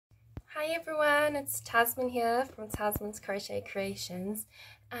Hi everyone, it's Tasman here from Tasman's Crochet Creations,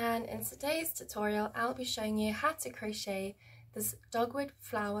 and in today's tutorial I'll be showing you how to crochet this dogwood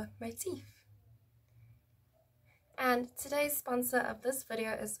flower motif. And today's sponsor of this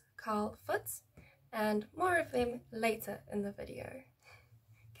video is Carl Foots, and more of them later in the video.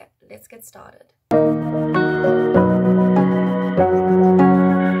 Okay, let's get started.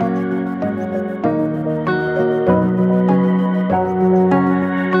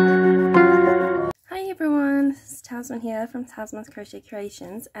 Tasman here from Tasman's Crochet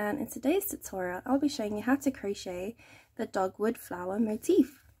Creations, and in today's tutorial I'll be showing you how to crochet the dogwood flower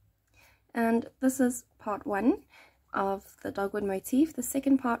motif. And this is part one of the dogwood motif. The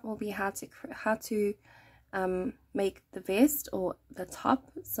second part will be how to make the vest or the top.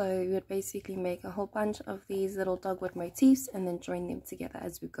 So you would basically make a whole bunch of these little dogwood motifs and then join them together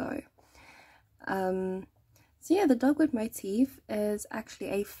as we go. So yeah, the dogwood motif is actually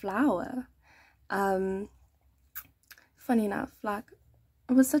a flower. Funny enough, like,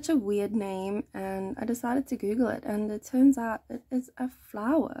 it was such a weird name and I decided to Google it, and it turns out it is a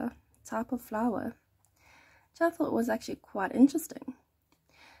flower, type of flower, which I thought was actually quite interesting.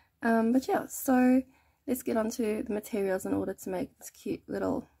 But yeah, so let's get on to the materials in order to make this cute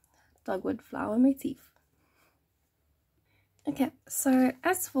little dogwood flower motif. Okay, so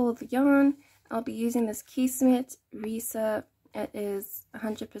as for the yarn, I'll be using this Kismet Raeesah. It is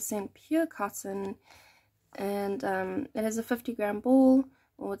 100% pure cotton, and it is a 50-gram ball,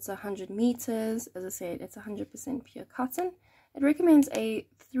 or it's 100 meters. As I said, it's 100% pure cotton. It recommends a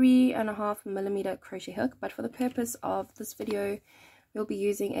 3.5mm crochet hook, but for the purpose of this video we'll be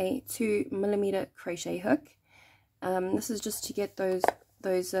using a 2mm crochet hook. This is just to get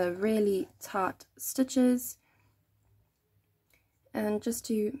those really tight stitches and just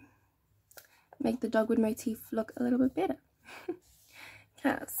to make the dogwood motif look a little bit better.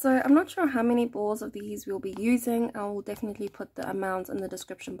 Okay, so I'm not sure how many balls of these we'll be using. I will definitely put the amounts in the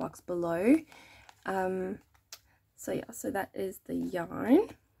description box below. So yeah, so that is the yarn.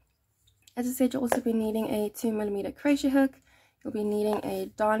 As I said, you'll also be needing a 2mm crochet hook. You'll be needing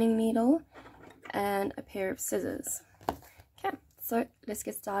a darning needle and a pair of scissors. Okay, so let's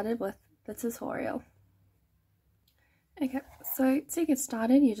get started with the tutorial. Okay, so to get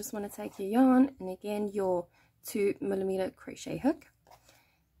started, you just want to take your yarn and again your 2mm crochet hook.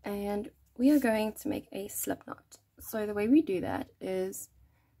 And we are going to make a slip knot. So the way we do that is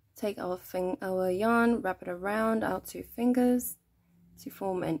take our yarn, wrap it around our two fingers to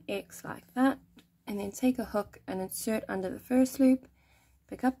form an X like that, and then take a hook and insert under the first loop,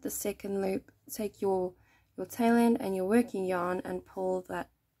 pick up the second loop, take your tail end and your working yarn and pull that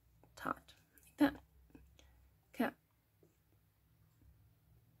tight like that. Okay.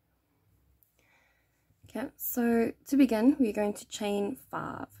 Okay, so to begin we're going to chain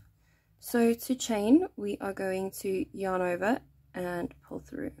 5. So to chain we are going to yarn over and pull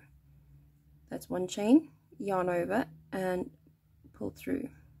through. That's one chain, yarn over and pull through,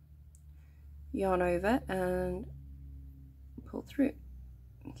 yarn over and pull through.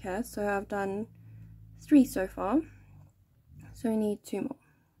 Okay, so I've done 3 so far, so we need 2 more.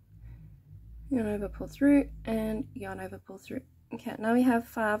 Yarn over, pull through, and yarn over, pull through. Okay, now we have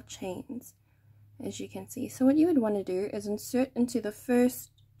 5 chains, as you can see. So what you would want to do is insert into the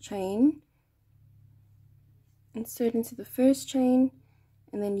first chain, and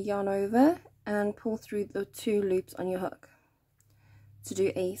then yarn over and pull through the 2 loops on your hook to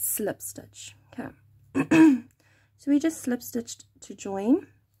do a slip stitch. Okay. So we just slip stitched to join,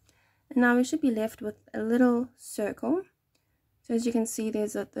 and now we should be left with a little circle. So as you can see,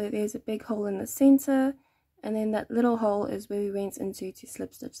 there's a big hole in the center, and then that little hole is where we went into to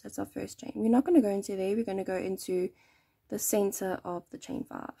slip stitch. That's our first chain. We're not going to go into there, we're going to go into the center of the chain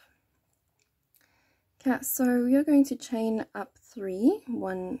 5. Okay, so we are going to chain up 3,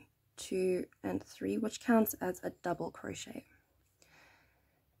 1, 2 and 3, which counts as a double crochet.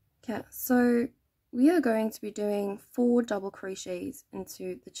 Okay, so we are going to be doing 4 double crochets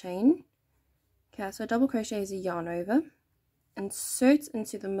into the chain. Okay, so double crochet is a yarn over, insert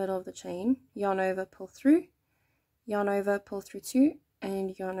into the middle of the chain, yarn over, pull through, yarn over, pull through 2,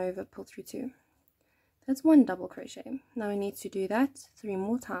 and yarn over, pull through 2. That's 1 double crochet. Now we need to do that 3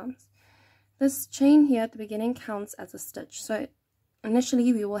 more times. This chain here at the beginning counts as a stitch. So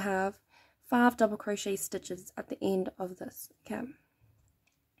initially we will have 5 double crochet stitches at the end of this. Okay.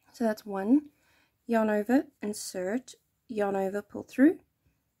 So that's 1, yarn over, insert, yarn over, pull through,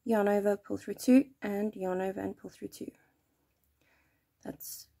 yarn over, pull through 2, and yarn over and pull through 2.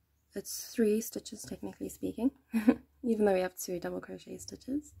 It's 3 stitches technically speaking, even though we have 2 double crochet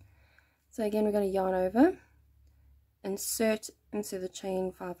stitches. So again we're going to yarn over, insert into the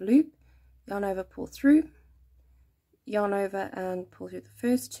chain 5 loop, yarn over, pull through, yarn over and pull through the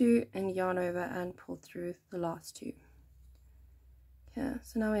first two, and yarn over and pull through the last two. Okay,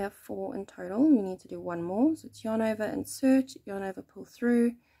 so now we have 4 in total. We need to do one more. So it's yarn over, insert, yarn over, pull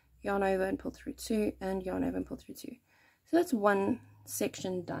through, yarn over and pull through 2, and yarn over and pull through 2. So that's one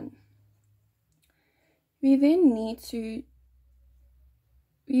section done. We then need to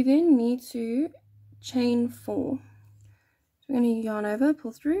chain 4. So we're going to yarn over,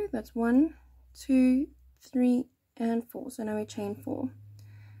 pull through. That's 1, 2, 3, and 4. So now we chain 4.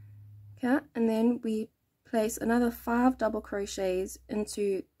 Okay, and then we place another 5 double crochets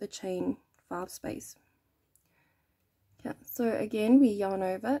into the chain 5 space. Okay, so again we yarn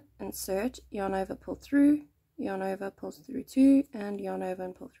over, insert, yarn over, pull through, yarn over, pull through 2, and yarn over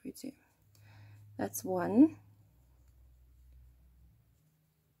and pull through 2. That's 1,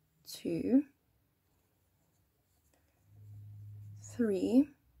 2, 3,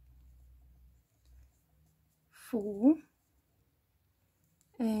 4,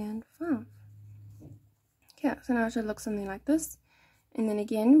 and 5. Okay, so now it should look something like this. And then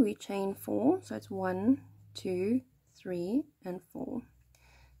again we chain 4, so it's 1, 2, 3, and 4.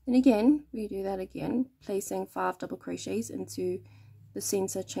 Then again we do that again, placing 5 double crochets into the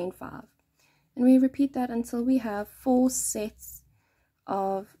center chain 5. And we repeat that until we have 4 sets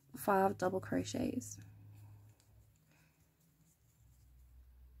of 5 double crochets.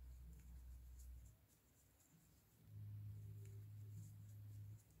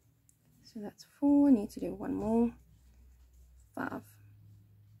 So that's 4, I need to do one more, 5.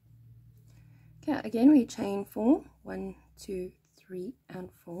 Okay, again we chain 4, 1, 2, 3, and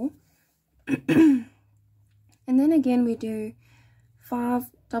 4. And then again we do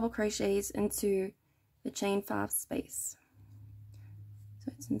 5 double crochets into the chain 5 space.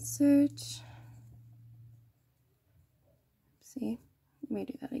 So it's insert, see, let me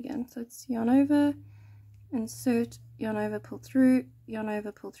do that again. So it's yarn over, insert, yarn over, pull through, yarn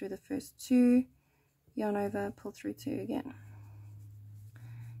over, pull through the first 2, yarn over, pull through 2 again.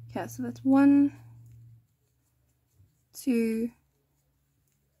 Okay, so that's 1, 2,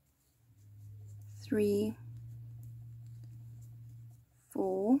 3,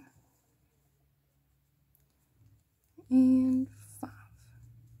 4, and 5.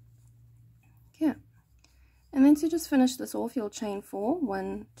 Okay, and then to just finish this off, you'll chain 4,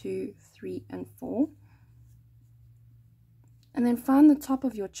 1, 2, 3, and 4. And then find the top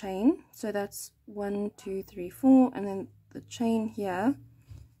of your chain, so that's 1, 2, 3, 4, and then the chain here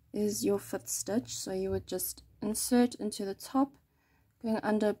is your 5th stitch, so you would just insert into the top, going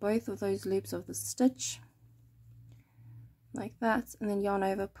under both of those loops of the stitch, like that, and then yarn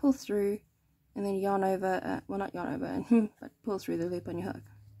over, pull through, and then yarn over, well not yarn over, but pull through the loop on your hook.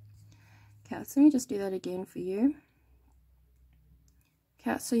 Okay, so let me just do that again for you.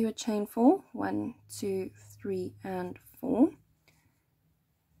 Okay, so you would chain 4, 1, 2, 3, and 4.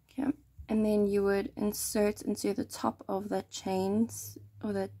 Okay, and then you would insert into the top of the chains,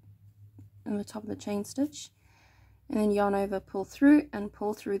 or the top of the chain stitch, and then yarn over, pull through, and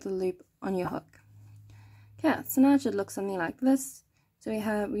pull through the loop on your hook. Okay, so now it should look something like this. So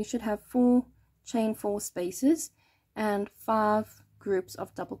we should have 4 chain 4 spaces and 5 groups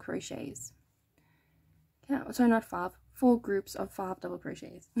of double crochets. Okay, so not 5, 4 groups of 5 double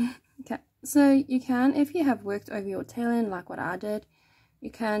crochets. Okay, so you can, if you have worked over your tail end like what I did,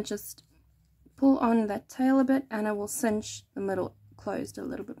 you can just pull on that tail a bit and it will cinch the middle closed a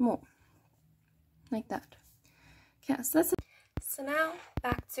little bit more, like that. Okay, so that's it. So now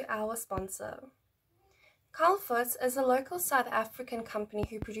back to our sponsor. Carlfoot is a local South African company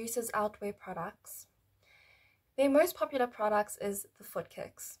who produces outwear products. Their most popular products is the foot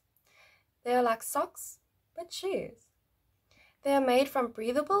kicks. They are like socks, but shoes. They are made from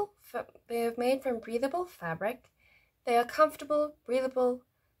breathable fabric. They are comfortable, breathable,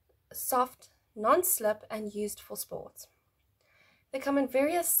 soft, non-slip, and used for sport. They come in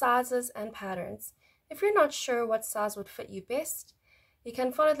various sizes and patterns. If you're not sure what size would fit you best, you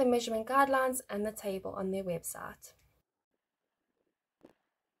can follow the measurement guidelines and the table on their website.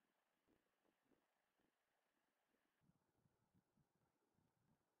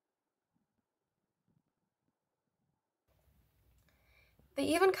 They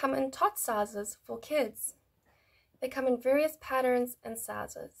even come in tot sizes for kids. They come in various patterns and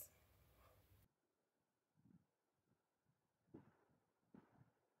sizes.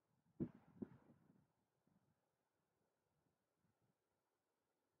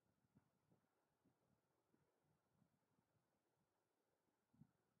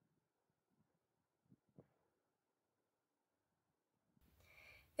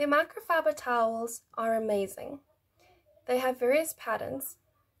 Their microfiber towels are amazing. They have various patterns.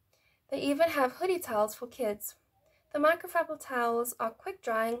 They even have hoodie towels for kids. The microfiber towels are quick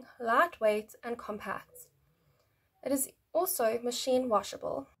drying, lightweight, and compact. It is also machine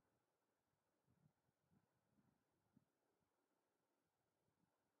washable.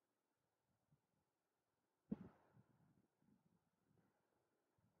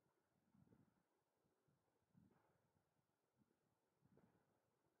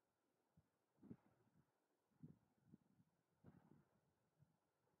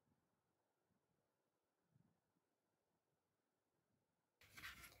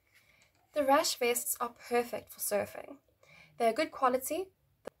 The rash vests are perfect for surfing. They are good quality.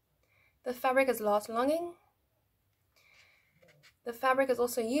 The fabric is last longing. The fabric is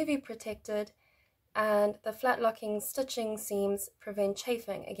also UV protected, and the flat locking stitching seams prevent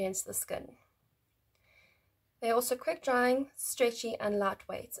chafing against the skin. They are also quick drying, stretchy, and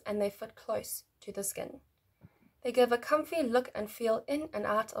lightweight, and they fit close to the skin. They give a comfy look and feel in and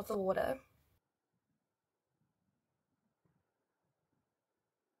out of the water.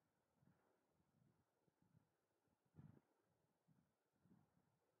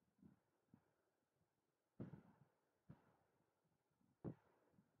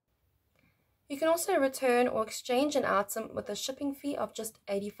 You can also return or exchange an item with a shipping fee of just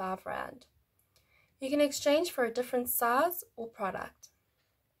 85 Rand. You can exchange for a different size or product.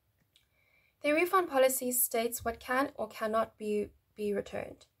 Their refund policy states what can or cannot be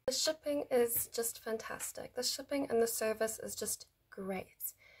returned. The shipping is just fantastic. The shipping and the service is just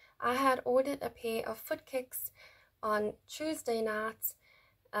great. I had ordered a pair of foot kicks on Tuesday night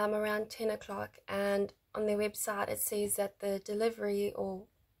around 10 o'clock, and on their website it says that the delivery, or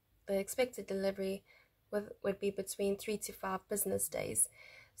the expected delivery, would be between 3 to 5 business days.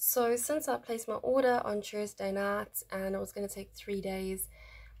 So since I placed my order on Tuesday night and it was going to take 3 days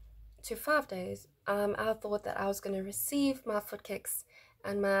to 5 days, I thought that I was going to receive my foot kicks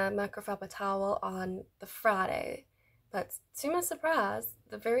and my microfiber towel on the Friday. But to my surprise,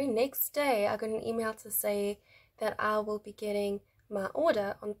 the very next day I got an email to say that I will be getting my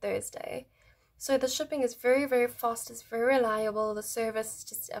order on Thursday. So the shipping is very, very fast, it's very reliable, the service is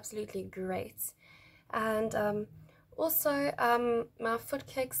just absolutely great. And also my foot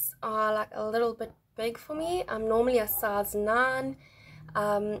kicks are like a little bit big for me. I'm normally a size 9,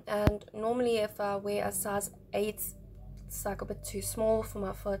 and normally if I wear a size 8, it's like a bit too small for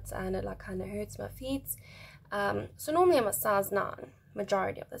my foot, and it like kind of hurts my feet. So normally I'm a size 9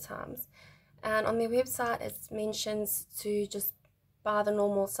 majority of the times, and on their website it mentions to just buy the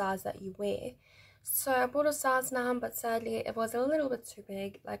normal size that you wear. So I bought a size 9, but sadly it was a little bit too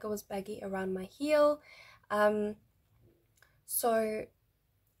big, like it was baggy around my heel. So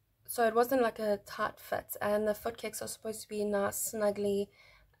it wasn't like a tight fit, and the foot kicks are supposed to be nice, snuggly,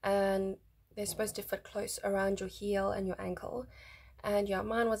 and they're supposed to fit close around your heel and your ankle. And yeah,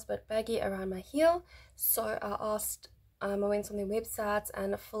 mine was a bit baggy around my heel, so I went on their website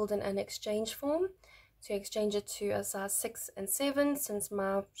and filled in an exchange form to exchange it to a size 6 and 7, since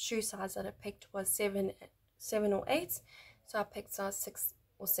my shoe size that I picked was 7 or 8, so I picked size 6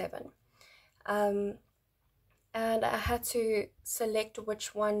 or 7. And I had to select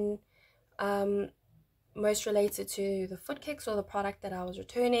which one most related to the foot kicks or the product that I was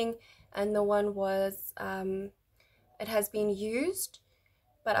returning, and the one was it has been used,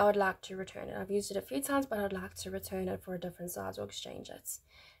 but I would like to return it. I've used it a few times, but I'd like to return it for a different size or exchange it.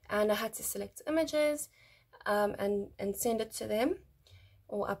 And I had to select images and send it to them,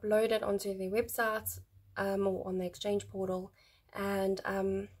 or upload it onto their website or on the exchange portal. And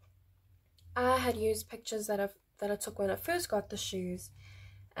I had used pictures that I took when I first got the shoes,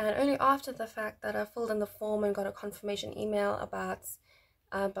 and only after the fact that I filled in the form and got a confirmation email about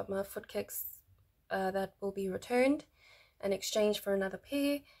my foot kicks that will be returned and exchanged for another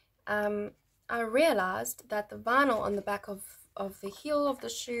pair, I realized that the vinyl on the back of the heel of the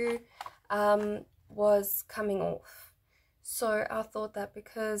shoe was coming off. So I thought that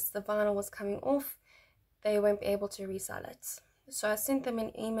because the vinyl was coming off, they won't be able to resell it. So I sent them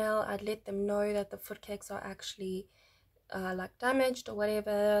an email. I'd let them know that the foot kicks are actually like damaged or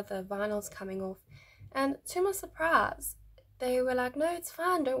whatever, the vinyl's coming off. And to my surprise, they were like, no, it's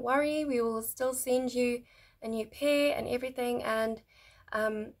fine, don't worry, we will still send you a new pair and everything. And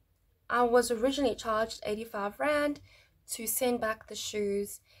I was originally charged 85 Rand to send back the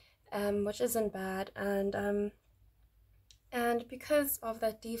shoes, which isn't bad. And because of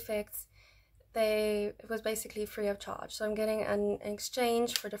that defect, it was basically free of charge. So I'm getting an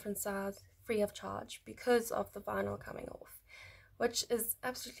exchange for a different size free of charge because of the vinyl coming off, which is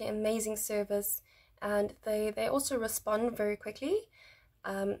absolutely amazing service. And they also respond very quickly.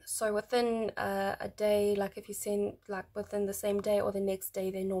 So within a day, like if you send like within the same day or the next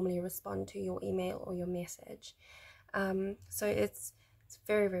day, they normally respond to your email or your message. So it's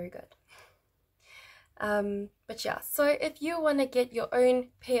very, very good. But yeah, so if you want to get your own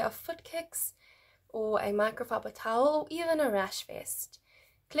pair of foot kicks or a microfiber towel or even a rash vest,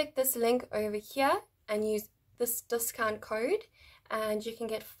 click this link over here and use this discount code and you can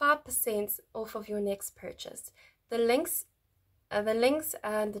get 5% off of your next purchase. The links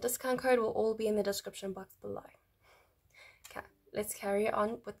and the discount code will all be in the description box below. Okay, let's carry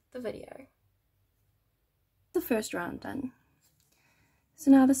on with the video. The first round done.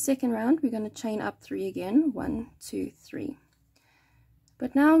 So now the second round, we're going to chain up 3 again. 1, 2, 3.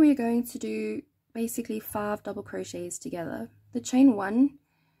 But now we're going to do basically 5 double crochets together. The chain 1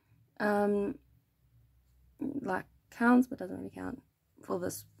 like counts, but doesn't really count for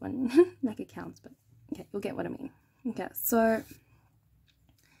this one. Like it counts, but okay, you'll get what I mean. Okay, so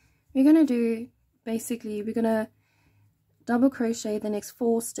we're going to do basically, we're going to double crochet the next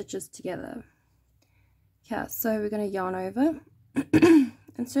 4 stitches together. Okay, so we're going to yarn over,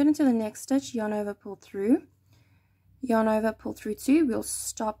 insert into the next stitch, yarn over, pull through, yarn over, pull through 2, we'll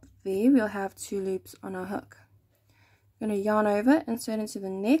stop there, we'll have 2 loops on our hook. We're going to yarn over, insert into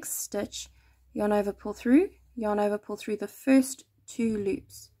the next stitch, yarn over, pull through, yarn over, pull through the first 2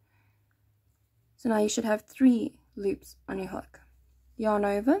 loops. So now you should have 3 loops on your hook. Yarn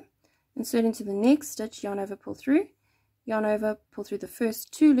over, insert into the next stitch, yarn over, pull through, yarn over, pull through the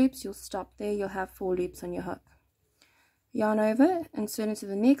first 2 loops, you'll stop there, you'll have 4 loops on your hook. Yarn over, insert into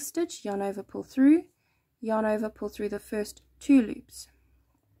the next stitch, yarn over, pull through, yarn over, pull through the first 2 loops.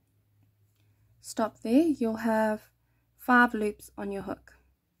 Stop there, you'll have 5 loops on your hook.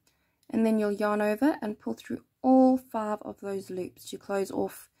 And then you'll yarn over and pull through all 5 of those loops to close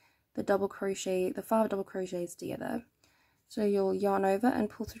off the double crochet, the 5 double crochets together. So you'll yarn over and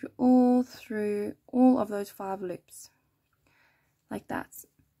pull through all of those 5 loops, like that.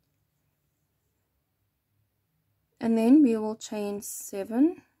 And then we will chain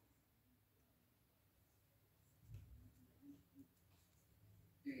 7.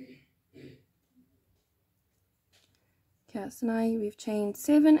 Okay, so now we've chained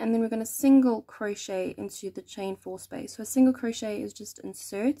 7, and then we're going to single crochet into the chain 4 space. So a single crochet is just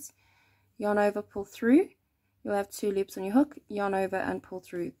insert, yarn over, pull through, you'll have 2 loops on your hook, yarn over and pull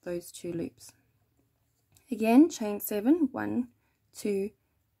through those 2 loops. Again, chain 7, 1, 2,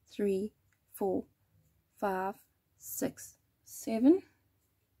 3, 4, 5, 6, 7.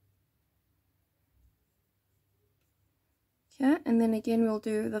 Okay, and then again we'll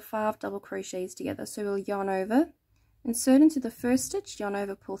do the 5 double crochets together. So we'll yarn over, insert into the first stitch, yarn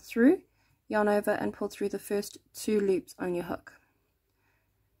over, pull through, yarn over and pull through the first 2 loops on your hook.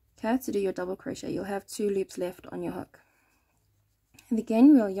 Okay, to do your double crochet, you'll have 2 loops left on your hook. And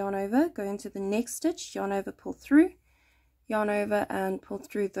again, we'll yarn over, go into the next stitch, yarn over, pull through, yarn over and pull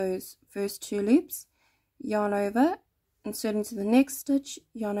through those first 2 loops, yarn over, insert into the next stitch,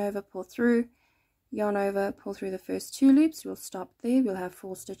 yarn over, pull through, yarn over, pull through the first 2 loops, we'll stop there, we'll have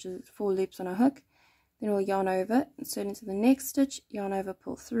 4 loops on our hook. Then we'll yarn over, insert into the next stitch, yarn over,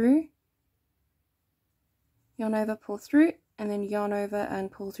 pull through, yarn over, pull through, and then yarn over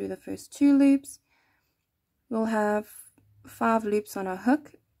and pull through the first 2 loops. We'll have 5 loops on our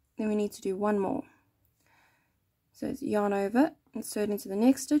hook, then we need to do 1 more. So it's yarn over, insert into the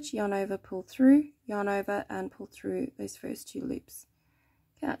next stitch, yarn over, pull through, yarn over and pull through those first 2 loops.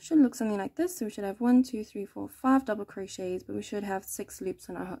 Okay, it should look something like this. So we should have 1, 2, 3, 4, 5 double crochets, but we should have 6 loops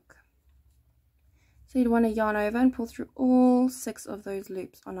on our hook. So you'd want to yarn over and pull through all 6 of those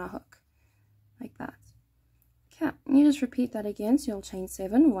loops on our hook, like that. Okay, and you just repeat that again. So you'll chain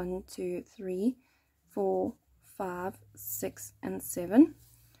 7, 1, 2, 3, 4, 5, 6, and 7.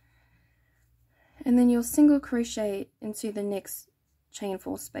 And then you'll single crochet into the next chain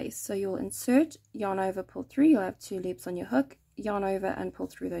 4 space. So you'll insert, yarn over, pull through, you'll have 2 loops on your hook, yarn over and pull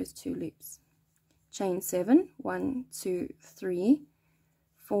through those 2 loops. Chain 7, 1, 2, 3,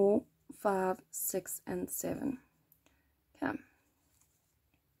 4, 5, 6, and 7. Okay.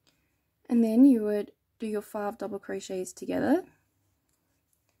 And then you would do your 5 double crochets together.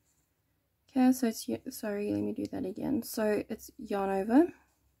 Okay, so it's, sorry, let me do that again. So it's yarn over,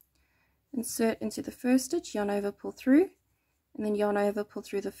 insert into the first stitch, yarn over, pull through, and then yarn over, pull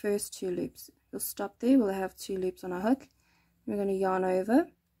through the first 2 loops. You'll stop there, we'll have 2 loops on our hook. We're going to yarn over,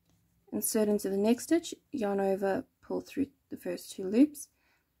 insert into the next stitch, yarn over, pull through the first 2 loops.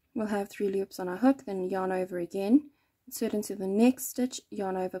 We'll have 3 loops on our hook, then yarn over again, insert into the next stitch,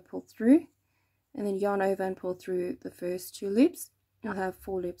 yarn over, pull through, and then yarn over and pull through the first 2 loops. You'll have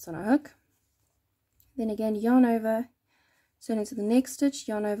 4 loops on our hook. Then again, yarn over, insert into the next stitch,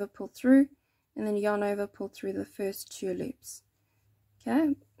 yarn over, pull through, and then yarn over, pull through the first 2 loops.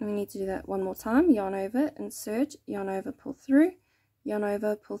 Okay, we need to do that one more time. Yarn over, insert, yarn over, pull through, yarn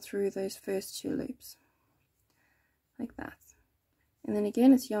over, pull through those first 2 loops, like that. And then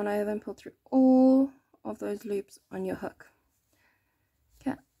again, it's yarn over and pull through all of those loops on your hook.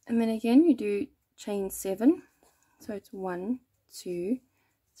 Okay, and then again you do chain 7, so it's 1, 2,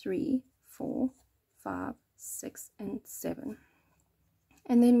 3, 4, 5, 6, and 7.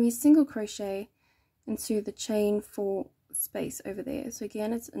 And then we single crochet into the chain 4 space over there. So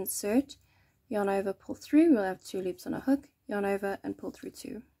again, it's insert, yarn over, pull through, we'll have 2 loops on a hook, yarn over and pull through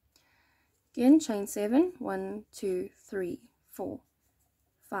 2. Again, chain 7, 1, 2, 3, 4,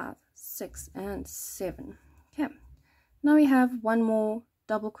 5, 6, and 7. Okay, now we have one more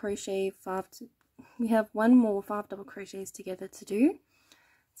double crochet, 5 double crochets together to do.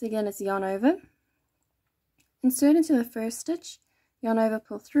 So again, it's yarn over, insert into the first stitch, yarn over,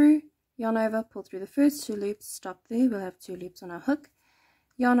 pull through, yarn over, pull through the first 2 loops, stop there, we'll have 2 loops on our hook,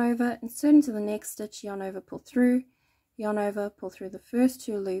 yarn over, insert into the next stitch, yarn over, pull through, yarn over, pull through the first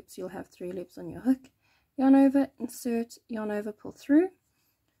 2 loops, you'll have 3 loops on your hook, yarn over, insert, yarn over, pull through,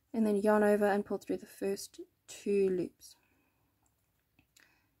 and then yarn over and pull through the first 2 loops.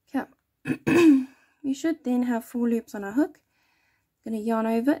 Okay, we should then have 4 loops on our hook. Going to yarn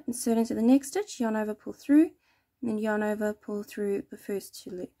over, insert into the next stitch, yarn over, pull through, and then yarn over, pull through the first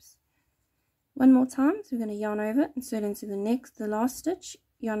 2 loops. One more time, so we're going to yarn over, insert into the last stitch,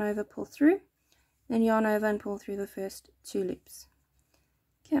 yarn over, pull through, then yarn over and pull through the first 2 loops.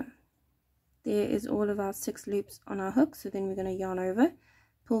 Okay, there is all of our 6 loops on our hook, so then we're going to yarn over,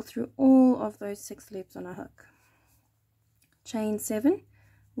 pull through all of those 6 loops on our hook. Chain 7,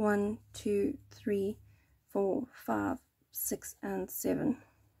 1, 2, 3, 4, 5, 6, and 7.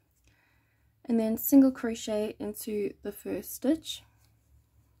 And then single crochet into the first stitch,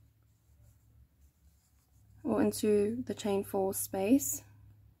 or into the chain 4 space.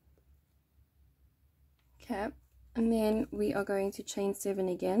 Okay, and then we are going to chain 7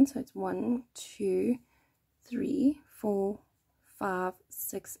 again, so it's 1, 2, 3, 4, 5,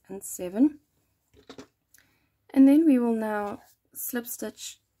 6, and 7. And then we will now slip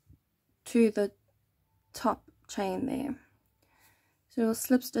stitch to the top chain there. So we'll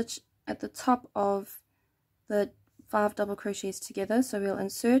slip stitch at the top of the 5 double crochets together. So we'll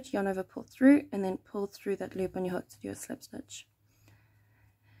insert, yarn over, pull through, and then pull through that loop on your hook to do a slip stitch.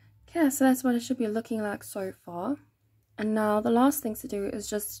 Okay, so that's what it should be looking like so far. And now the last thing to do is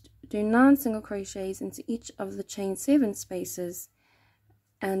just do 9 single crochets into each of the chain 7 spaces,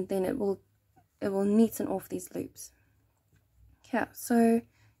 and then it will neaten off these loops. Okay, so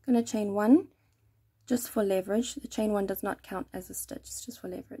I'm going to chain 1 just for leverage. The chain 1 does not count as a stitch, it's just for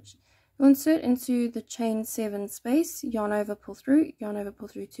leverage. You'll insert into the chain 7 space, yarn over, pull through, yarn over, pull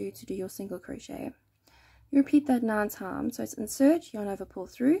through 2 to do your single crochet. You repeat that 9 times. So it's insert, yarn over, pull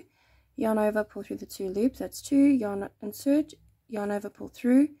through, yarn over, pull through the 2 loops, that's 2, yarn insert, yarn over, pull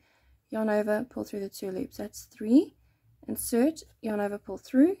through, yarn over, pull through the 2 loops, that's 3, insert, yarn over, pull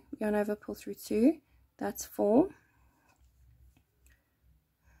through, yarn over, pull through 2, that's 4.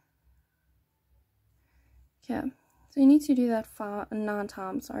 Okay, so you need to do that 9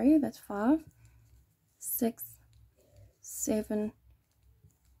 times, sorry, that's 5, 6, 7,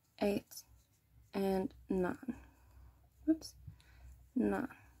 8, and 9. Whoops, 9.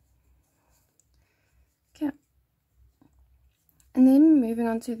 Okay, and then moving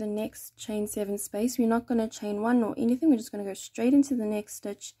on to the next chain 7 space, we're not going to chain 1 or anything, we're just going to go straight into the next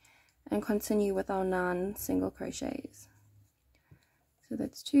stitch and continue with our 9 single crochets. So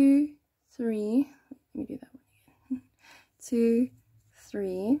that's 2, 3, let me do that one again. 2,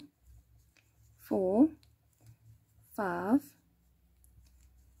 3, 4, 5,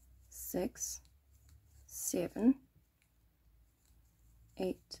 6, 7,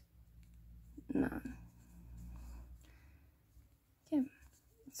 8, 9. Okay,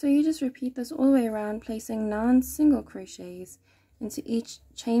 so you just repeat this all the way around, placing 9 single crochets into each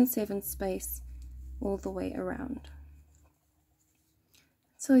chain 7 space all the way around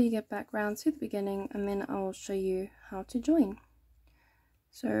until you get back round to the beginning, and then I'll show you how to join.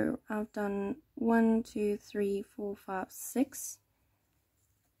 So I've done 1, 2, 3, 4, 5, 6,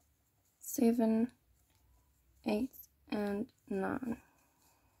 7, 8, and 9.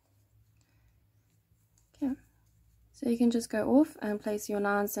 Okay, so you can just go off and place your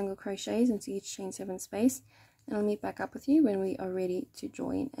 9 single crochets into each chain 7 space, and I'll meet back up with you when we are ready to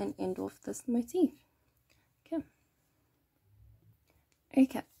join and end off this motif.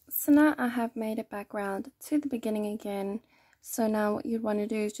 Okay, so now I have made it back round to the beginning again So now what you'd want to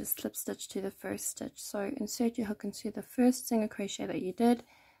do is just slip stitch to the first stitch. So insert your hook into the first single crochet that you did,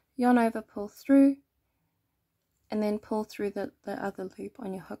 yarn over, pull through, and then pull through the other loop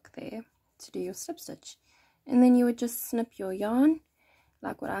on your hook there to do your slip stitch. And then you would just snip your yarn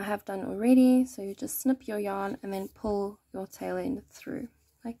like what I have done already. So you just snip your yarn and then pull your tail end through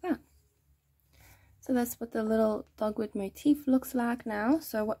like that. So that's what the little dogwood motif looks like now.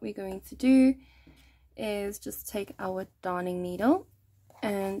 So what we're going to do is just take our darning needle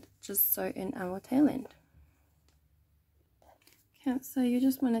and just sew in our tail end. Okay, so you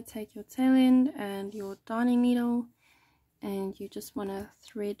just want to take your tail end and your darning needle, and you just want to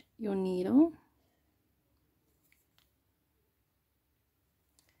thread your needle.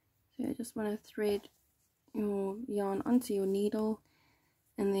 So you just want to thread your yarn onto your needle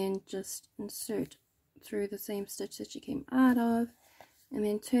and then just insert through the same stitch that you came out of, and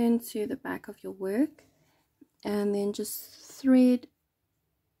then turn to the back of your work and then just thread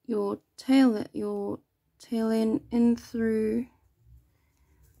your tail end in through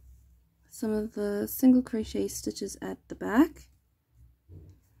some of the single crochet stitches at the back.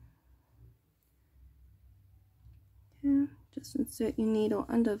 Okay, just insert your needle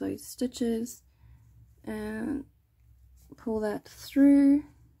under those stitches and pull that through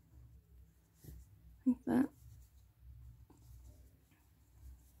like that.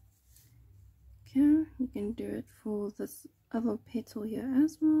 Okay, you can do it for this other petal here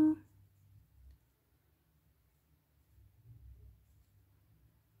as well.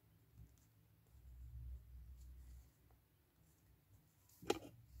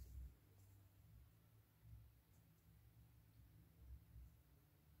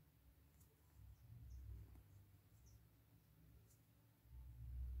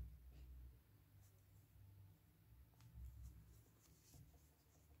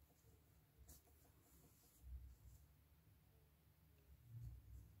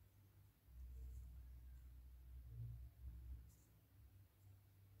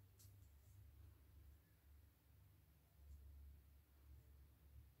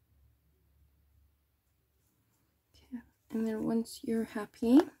 And then once you're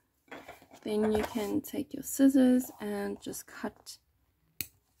happy, then you can take your scissors and just cut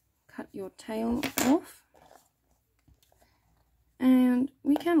your tail off. And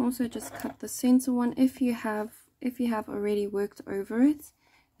we can also just cut the center one if you have already worked over it,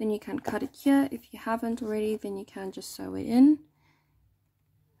 then you can cut it here. If you haven't already, then you can just sew it in.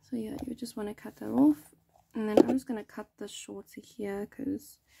 So yeah, you just want to cut that off. And then I'm just going to cut this shorter here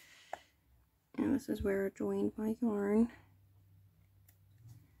because this is where I joined my yarn.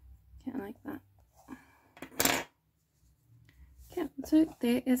 Okay, like that. Okay, so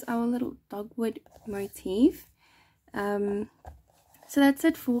there is our little dogwood motif. So that's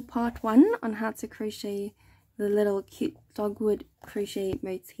it for part 1 on how to crochet the little cute dogwood crochet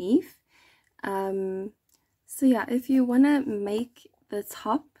motif. So yeah, if you want to make the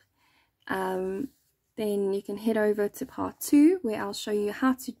top, then you can head over to part 2 where I'll show you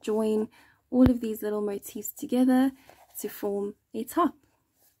how to join all of these little motifs together to form a top.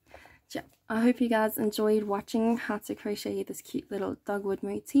 Yeah, I hope you guys enjoyed watching how to crochet this cute little dogwood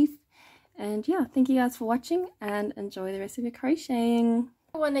motif. And yeah, thank you guys for watching and enjoy the rest of your crocheting.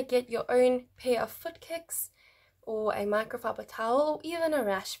 If you want to get your own pair of foot kicks or a microfiber towel or even a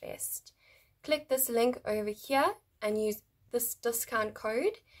rash vest, click this link over here and use this discount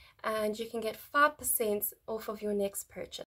code and you can get 5% off of your next purchase.